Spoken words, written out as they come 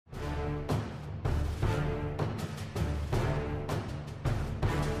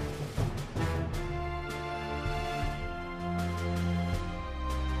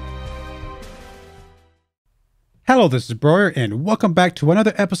Hello, this is Broyar, and welcome back to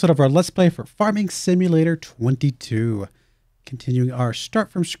another episode of our Let's Play for Farming Simulator 22. Continuing our start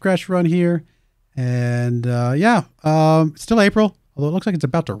from scratch run here. And it's still April, although it looks like it's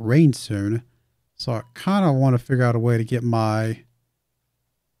about to rain soon. So I kind of want to figure out a way to get my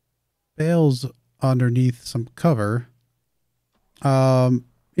bales underneath some cover. You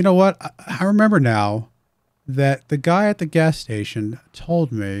know what? I remember now that the guy at the gas station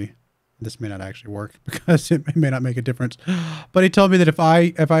told me, this may not actually work because it may not make a difference, but he told me that if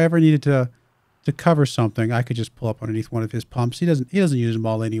I ever needed to cover something, I could just pull up underneath one of his pumps. He doesn't use them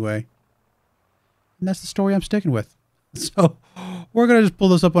all anyway. And that's the story I'm sticking with. So we're going to just pull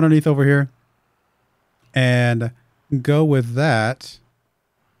this up underneath over here and go with that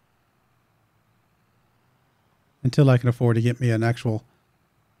until I can afford to get me an actual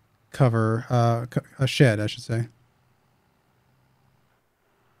cover, a shed, I should say.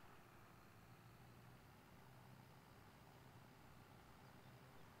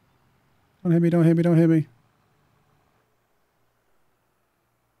 Don't hit me, don't hit me, don't hit me.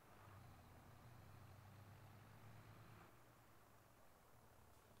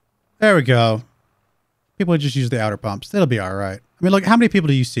 There we go. People just use the outer pumps. It'll be all right. I mean, look, how many people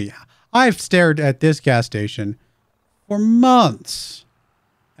do you see? I've stared at this gas station for months,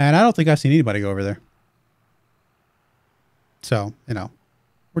 and I don't think I've seen anybody go over there. So, you know,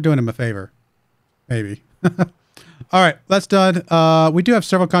 we're doing him a favor. Maybe. All right, that's done. We do have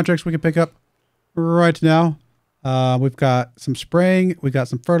several contracts we can pick up right now. We've got some spraying. We got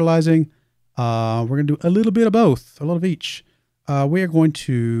some fertilizing. We're going to do a little bit of both, a little of each. We are going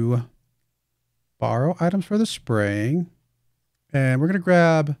to borrow items for the spraying. And we're going to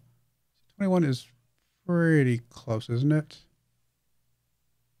grab... 21 is pretty close, isn't it?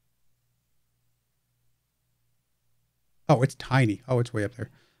 Oh, it's tiny. Oh, it's way up there.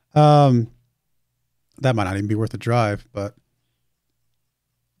 That might not even be worth a drive, but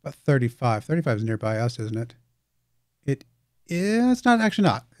 35. 35 is nearby us, isn't it? It is. It's not actually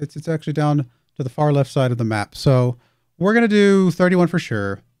not. It's actually down to the far left side of the map. So we're gonna do 31 for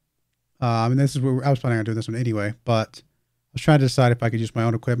sure. I mean, this is where I was planning on doing this one anyway, but I was trying to decide if I could use my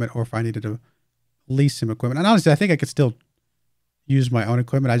own equipment or if I needed to lease some equipment. And honestly, I think I could still use my own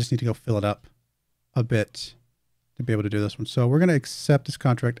equipment. I just need to go fill it up a bit to be able to do this one. So we're gonna accept this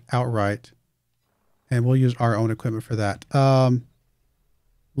contract outright. And we'll use our own equipment for that.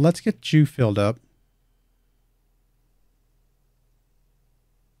 Let's get you filled up.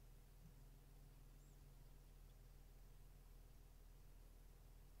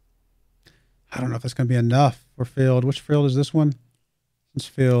 I don't know if that's going to be enough for field. Which field is this one? It's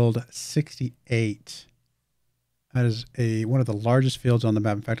field 68. That is one of the largest fields on the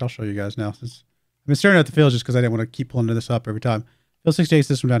map. In fact, I'll show you guys now. I've been staring at the fields just because I didn't want to keep pulling this up every time. Field 68 is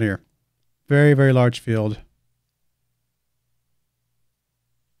this one down here. Very, very large field.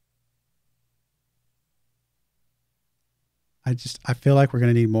 I feel like we're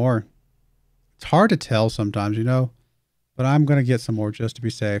going to need more. It's hard to tell sometimes, you know, but I'm going to get some more just to be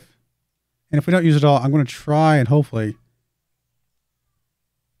safe. And if we don't use it all, I'm going to try and hopefully.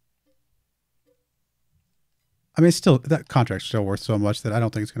 I mean, it's still, that contract's still worth so much that I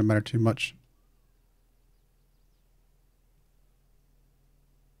don't think it's going to matter too much.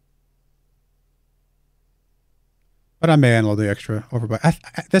 But I may handle the extra over by...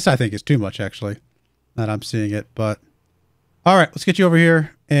 this, I think, is too much, actually. Not I'm seeing it, but... All right, let's get you over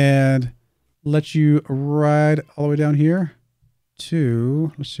here and let you ride all the way down here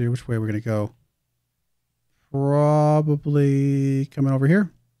to... Let's see, which way we're going to go. Probably coming over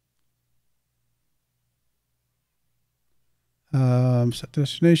here. Set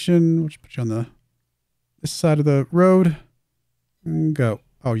destination. We'll just put you on this side of the road. And go.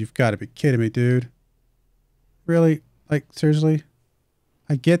 Oh, you've got to be kidding me, dude. Really? Like, seriously?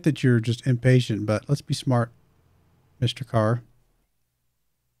 I get that you're just impatient, but let's be smart, Mr. Car.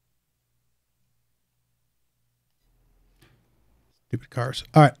 Stupid cars.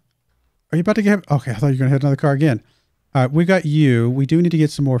 All right. Are you about to get... Okay, I thought you were going to hit another car again. All right, we got you. We do need to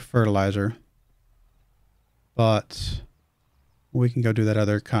get some more fertilizer. But we can go do that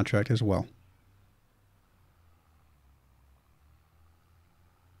other contract as well.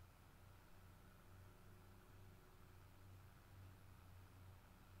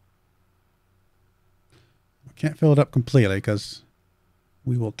 Can't fill it up completely because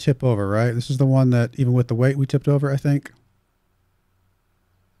we will tip over, right? This is the one that even with the weight we tipped over, I think.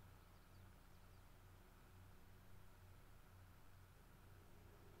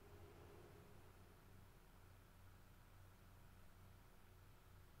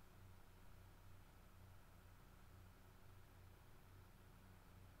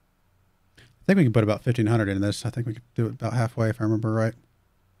 I think we can put about 1,500 in this. I think we could do it about halfway if I remember right.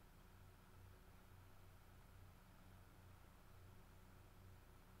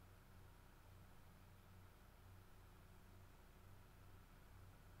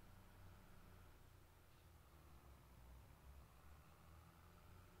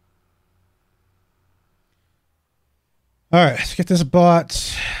 All right, let's get this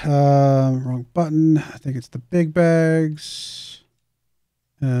bought. Wrong button. I think it's the big bags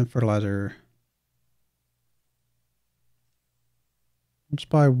and fertilizer. Let's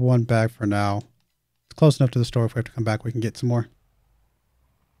buy one bag for now. It's close enough to the store. If we have to come back, we can get some more.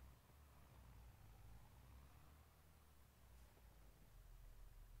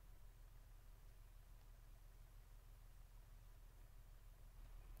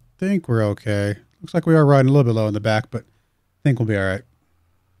 Think we're okay. Looks like we are riding a little bit low in the back, but I think we'll be all right.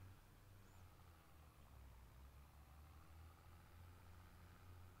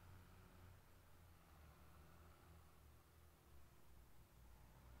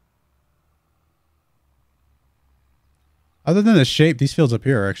 Other than the shape, these fields up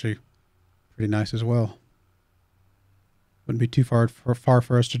here are actually pretty nice as well. Wouldn't be too far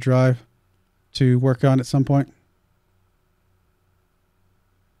for us to drive to work on at some point.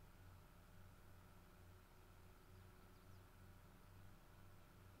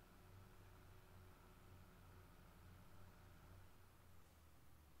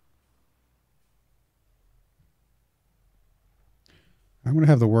 I'm going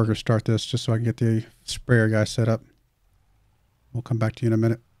to have the workers start this just so I can get the sprayer guy set up. We'll come back to you in a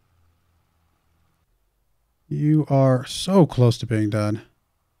minute. You are so close to being done.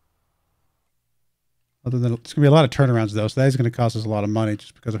 Other than it's going to be a lot of turnarounds though, so that is going to cost us a lot of money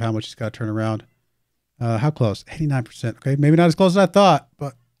just because of how much he's got to turn around. How close? 89%. Okay, maybe not as close as I thought,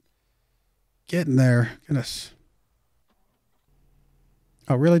 but getting there. Goodness.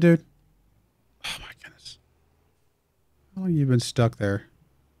 Oh, really, dude? Oh my goodness. How long have you been stuck there?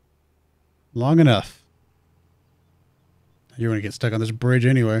 Long enough. You're going to get stuck on this bridge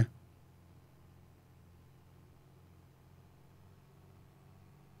anyway.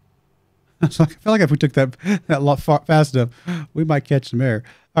 So I feel like if we took that lot fast enough, we might catch some air.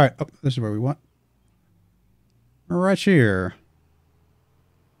 All right. Oh, this is where we want. Right here.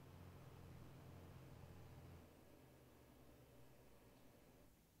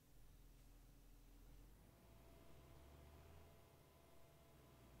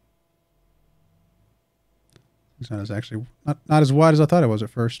 It's not as actually not as wide as I thought it was at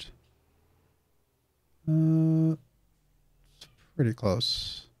first. It's pretty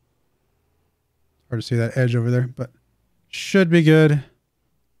close. Hard to see that edge over there, but should be good.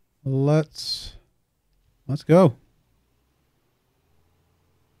 Let's go.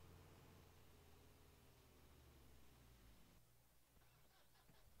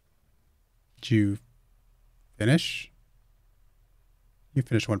 Did you finish? You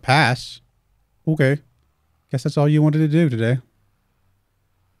finished one pass. Okay. Guess that's all you wanted to do today.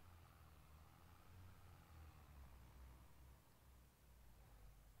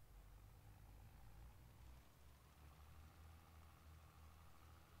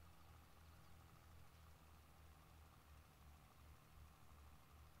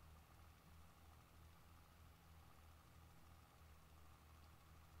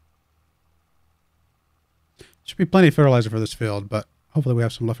 Should be plenty of fertilizer for this field, but hopefully we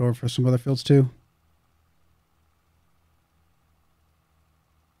have some left over for some other fields too.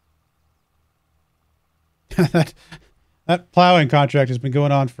 that plowing contract has been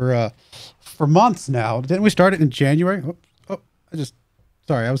going on for months now. Didn't we start it in January?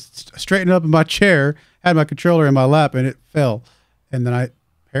 Sorry, I was straightening up in my chair, had my controller in my lap, and it fell. And then I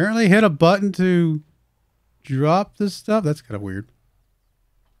apparently hit a button to drop this stuff. That's kind of weird.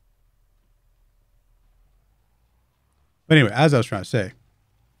 But anyway, as I was trying to say, I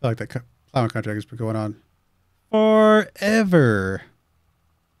feel like that plowing contract has been going on forever.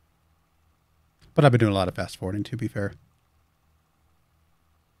 But I've been doing a lot of fast forwarding, to be fair.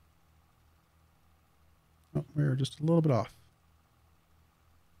 Oh, we're just a little bit off.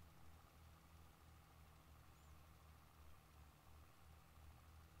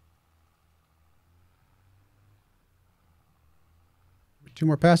 Two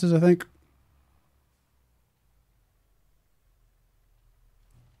more passes, I think.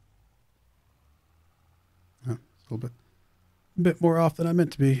 Oh, it's a bit more off than I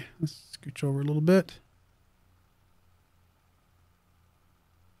meant to be. Let's scooch over a little bit.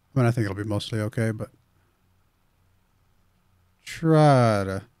 I mean, I think it'll be mostly okay, but try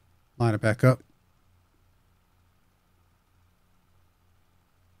to line it back up.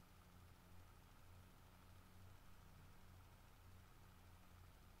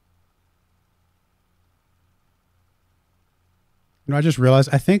 You know, I just realized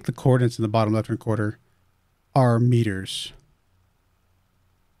I think the coordinates in the bottom left-hand corner are meters.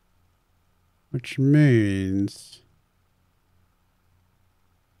 Which means...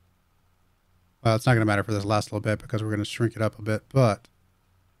 Well, it's not going to matter for this last little bit because we're going to shrink it up a bit, but...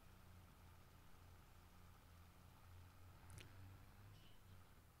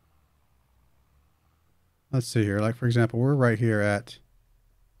 Let's see here. Like, for example, we're right here at...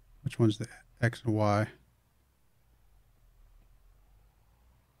 Which one's the X and Y?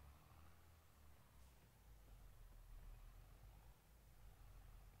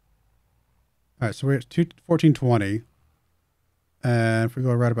 All right, so we're at 1420. And if we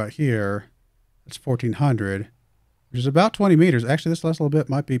go right about here, it's 1400, which is about 20 meters. Actually, this last little bit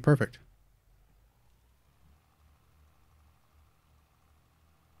might be perfect.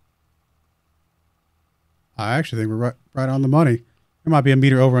 I actually think we're right on the money. There might be a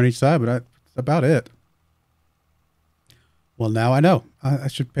meter over on each side, but that's about it. Well, now I know. I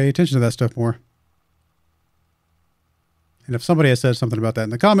should pay attention to that stuff more. And if somebody has said something about that in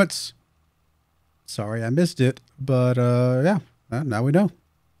the comments, sorry I missed it. But yeah, now we know.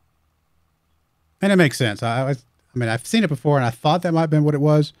 And it makes sense. I mean, I've seen it before, and I thought that might have been what it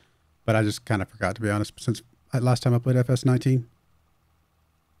was, but I just kind of forgot, to be honest, since last time I played FS19.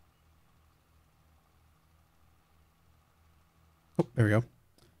 Oh, there we go.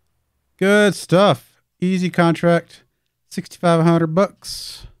 Good stuff. Easy contract. 6,500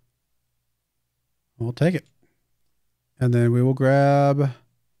 bucks. We'll take it. And then we will grab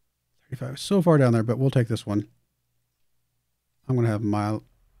 35. So far down there, but we'll take this one. I'm going to have my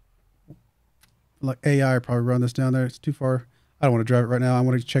like AI probably run this down there. It's too far. I don't want to drive it right now. I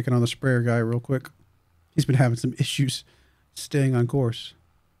want to check in on the sprayer guy real quick. He's been having some issues staying on course.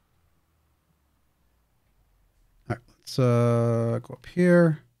 All right, let's go up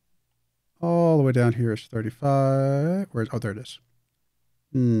here. All the way down here is 35. Where's, oh, there it is.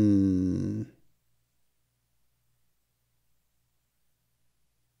 Let's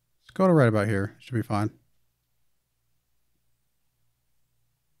go to right about here. Should be fine.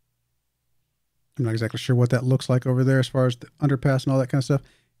 I'm not exactly sure what that looks like over there as far as the underpass and all that kind of stuff.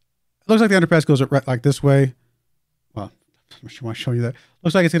 It looks like the underpass goes right like this way. Well, I'm sure I want to show you that.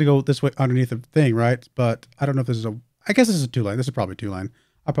 Looks like it's going to go this way underneath the thing, right? But I don't know if this is a... I guess this is a 2-lane. This is probably 2-lane.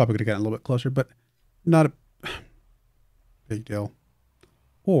 I probably could have gotten a little bit closer, but not a big deal.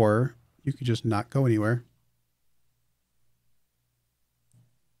 Or you could just not go anywhere.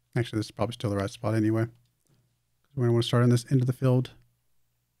 Actually, this is probably still the right spot anyway. We're going to want to start on this end of the field.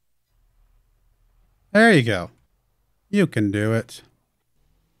 There you go. You can do it.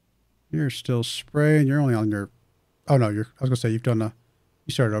 You're still spraying. You're only on your... Oh, no. I was going to say you've done a...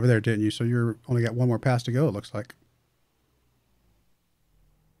 You started over there, didn't you? So you're only got one more pass to go, it looks like.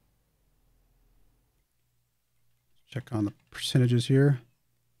 Check on the percentages here.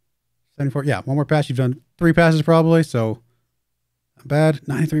 74. Yeah, one more pass. You've done 3 passes probably, so not bad.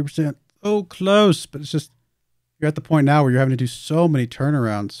 93%. Oh, close. But it's just... You're at the point now where you're having to do so many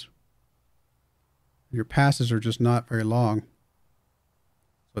turnarounds. Your passes are just not very long.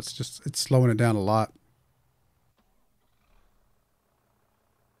 So it's slowing it down a lot.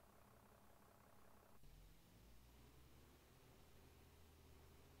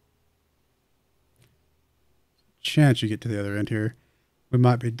 Chance you get to the other end here. We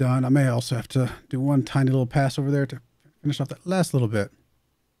might be done. I may also have to do one tiny little pass over there to finish off that last little bit.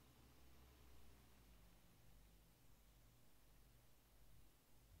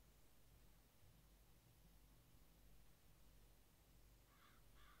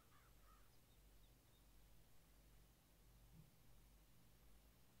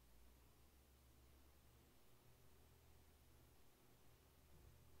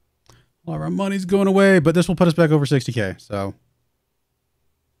 All our money's going away, but this will put us back over 60K. So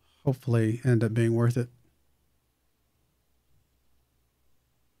hopefully end up being worth it.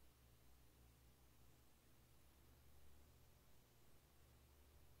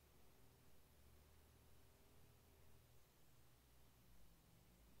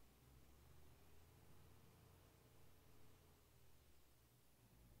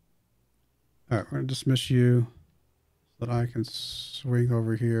 All right, we're going to dismiss you so that I can swing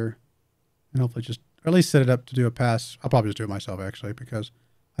over here and hopefully just, or at least set it up to do a pass. I'll probably just do it myself, actually, because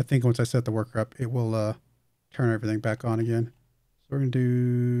I think once I set the worker up, it will turn everything back on again. So we're going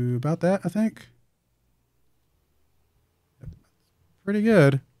to do about that, I think. Pretty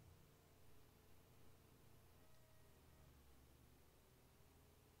good.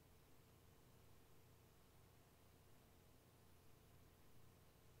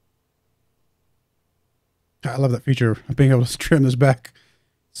 I love that feature of being able to trim this back.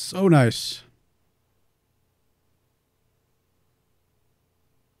 So nice.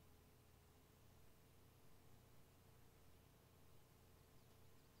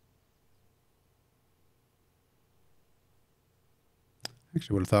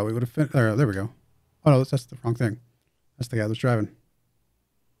 Actually, would have thought we would have finished. There we go. Oh, no, that's the wrong thing. That's the guy that's driving.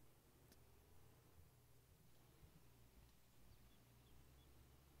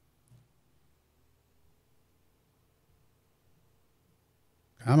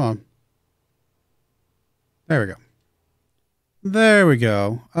 Come on. There we go. There we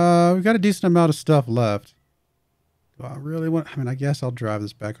go. We've got a decent amount of stuff left. Do I really want... I mean, I guess I'll drive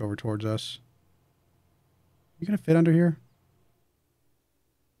this back over towards us. You gonna fit under here?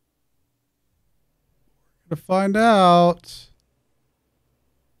 We're gonna find out.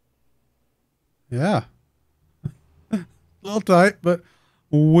 Yeah. A little tight, but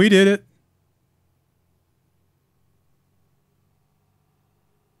we did it.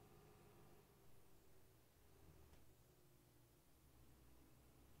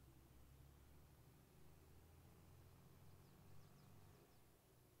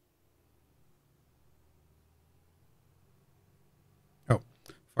 Oh,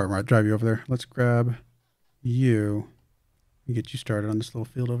 farmer, I'll drive you over there. Let's grab you and get you started on this little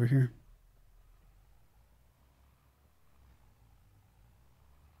field over here.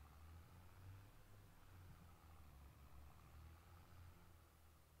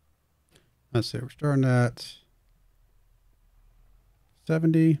 Let's see, we're starting at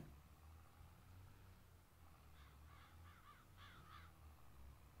 70.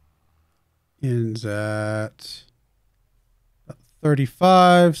 Ends at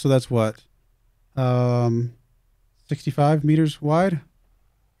 35, so that's what? 65 meters wide.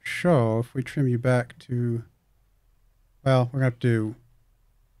 So if we trim you back to, well, we're gonna have to do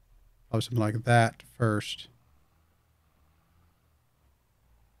probably something like that first.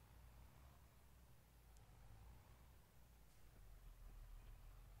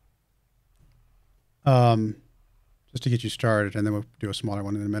 Just to get you started, and then we'll do a smaller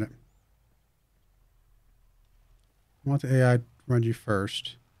one in a minute. I want the AI to run you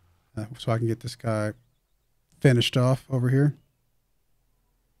first, so I can get this guy finished off over here.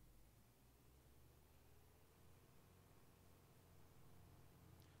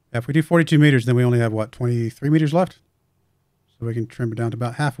 Yeah, if we do 42 meters, then we only have, what, 23 meters left? So we can trim it down to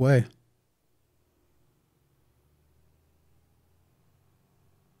about halfway.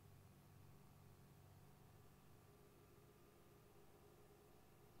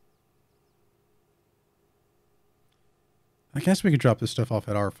 I guess we could drop this stuff off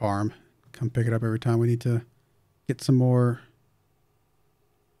at our farm. Come pick it up every time we need to get some more.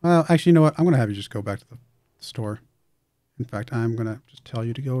 Well, actually, you know what? I'm going to have you just go back to the store. In fact, I'm going to just tell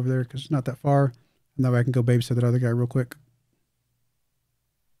you to go over there because it's not that far. And that way I can go babysit that other guy real quick.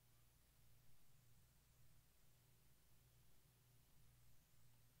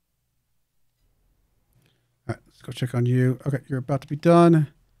 All right, let's go check on you. Okay, you're about to be done.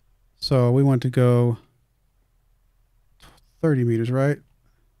 So we want to go 30 meters, right?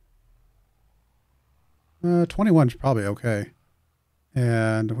 21 is probably okay.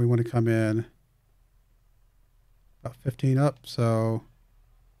 And we want to come in about 15 up, so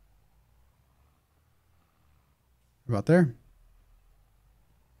about there.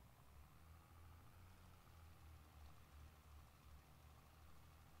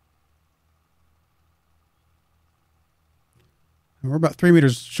 And we're about 3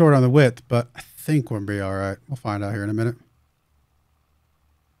 meters short on the width, but I think we'll be all right. We'll find out here in a minute.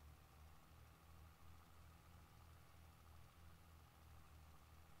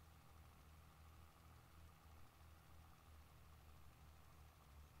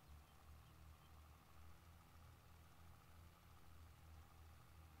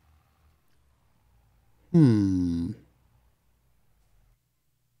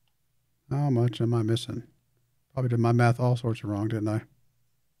 How much am I missing? Probably did my math all sorts of wrong, didn't I?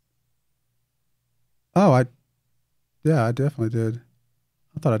 Oh, yeah, I definitely did.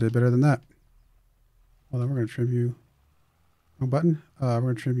 I thought I did better than that. Well, then we're going to trim you. Wrong button. We're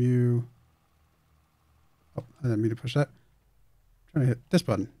going to trim you. Oh, I didn't mean to push that. I'm trying to hit this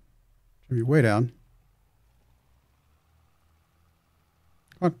button. Trim you way down.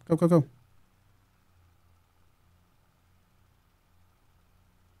 Come on, go, go, go.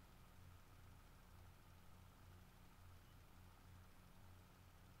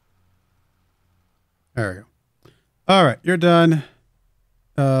 There we go. All right, you're done.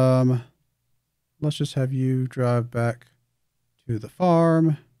 Let's just have you drive back to the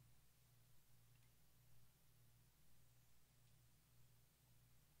farm.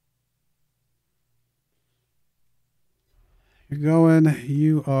 You're going.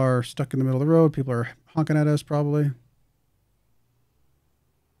 You are stuck in the middle of the road. People are honking at us probably.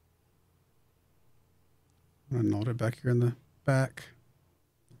 I'm going to load it back here in the back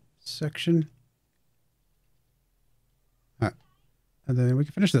section. All right. And then we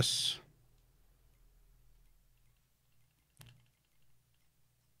can finish this.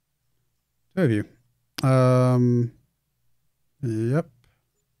 Two of you. Yep.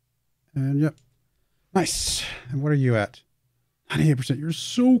 And yep. Nice. And what are you at? 98%. You're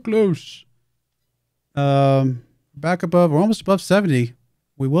so close. Back above, we're almost above 70.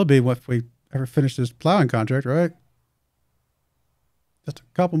 We will be if we ever finish this plowing contract, right? Just a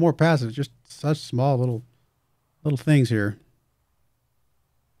couple more passes. Just such small little things here.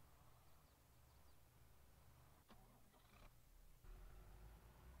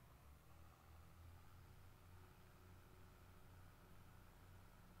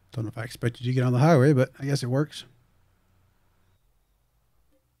 Don't know if I expected you to get on the highway, but I guess it works.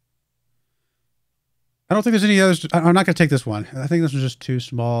 I don't think there's any others. I'm not going to take this one. I think this was just too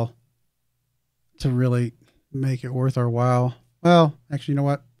small to really make it worth our while. Well, actually, you know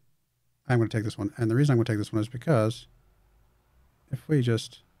what? I'm going to take this one. And the reason I'm going to take this one is because if we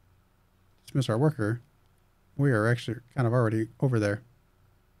just dismiss our worker, we are actually kind of already over there.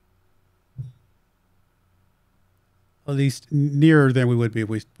 At least nearer than we would be if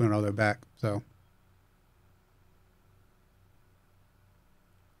we went all the way back. So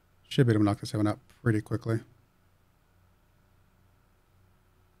should be able to knock this one out pretty quickly.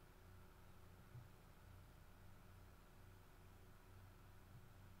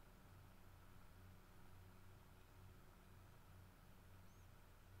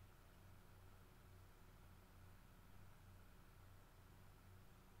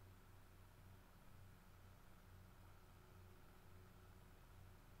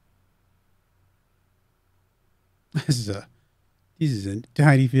 This is a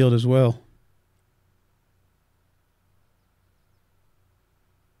tiny field as well.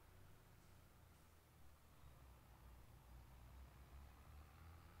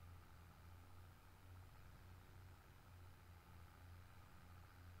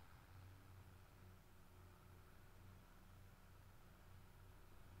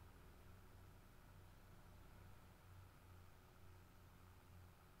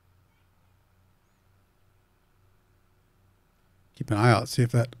 Keep an eye out, see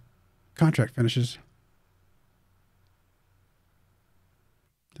if that contract finishes.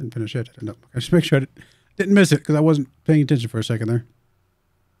 Didn't finish it. No, I just make sure I didn't miss it because I wasn't paying attention for a second there.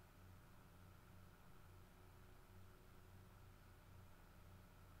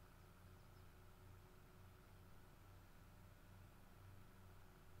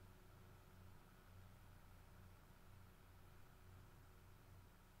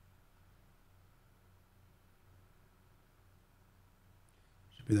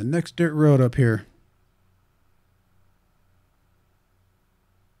 Should be the next dirt road up here.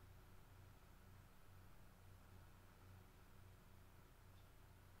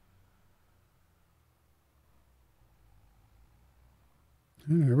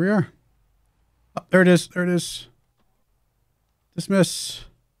 And here we are. Oh, there it is. There it is. Dismiss.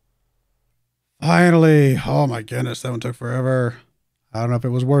 Finally. Oh my goodness, that one took forever. I don't know if it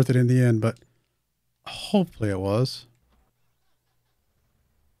was worth it in the end, but hopefully it was.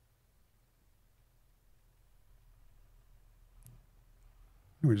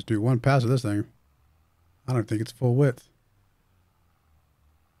 We just do one pass of this thing. I don't think it's full width.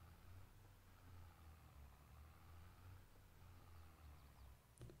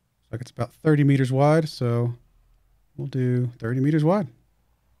 Looks like it's about 30 meters wide, so we'll do 30 meters wide.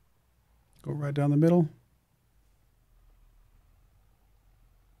 Go right down the middle.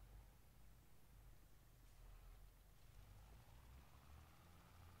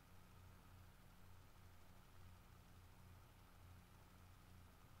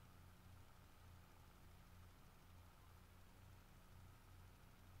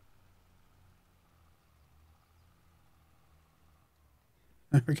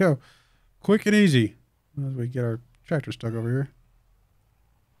 There we go. Quick and easy. As we get our tractor stuck over here.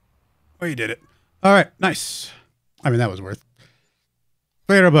 Oh, you did it. All right. Nice. I mean, that was worth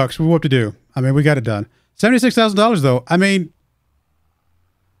 $300. What to do? I mean, we got it done. $76,000 though. I mean,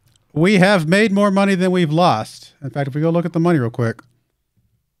 we have made more money than we've lost. In fact, if we go look at the money real quick,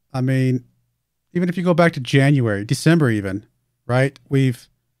 I mean, even if you go back to January, December even, right? You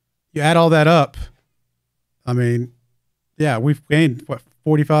add all that up. I mean, yeah, we've gained what,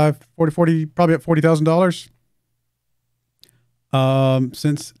 40, probably at $40,000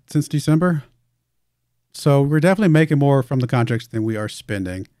 since December. So we're definitely making more from the contracts than we are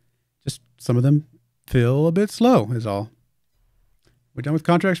spending. Just some of them feel a bit slow is all. We're done with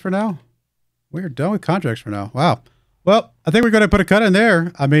contracts for now? We're done with contracts for now. Wow. Well, I think we're going to put a cut in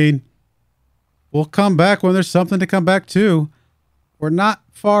there. I mean, we'll come back when there's something to come back to. We're not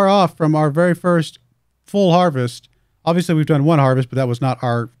far off from our very first full harvest Obviously, we've done one harvest, but that was not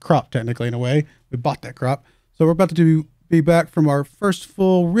our crop technically in a way. We bought that crop. So we're about to be back from our first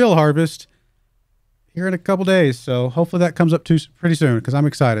full real harvest here in a couple days. So hopefully that comes up pretty soon because I'm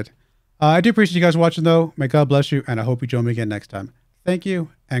excited. I do appreciate you guys watching though. May God bless you, and I hope you join me again next time. Thank you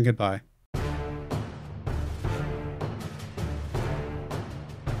and goodbye.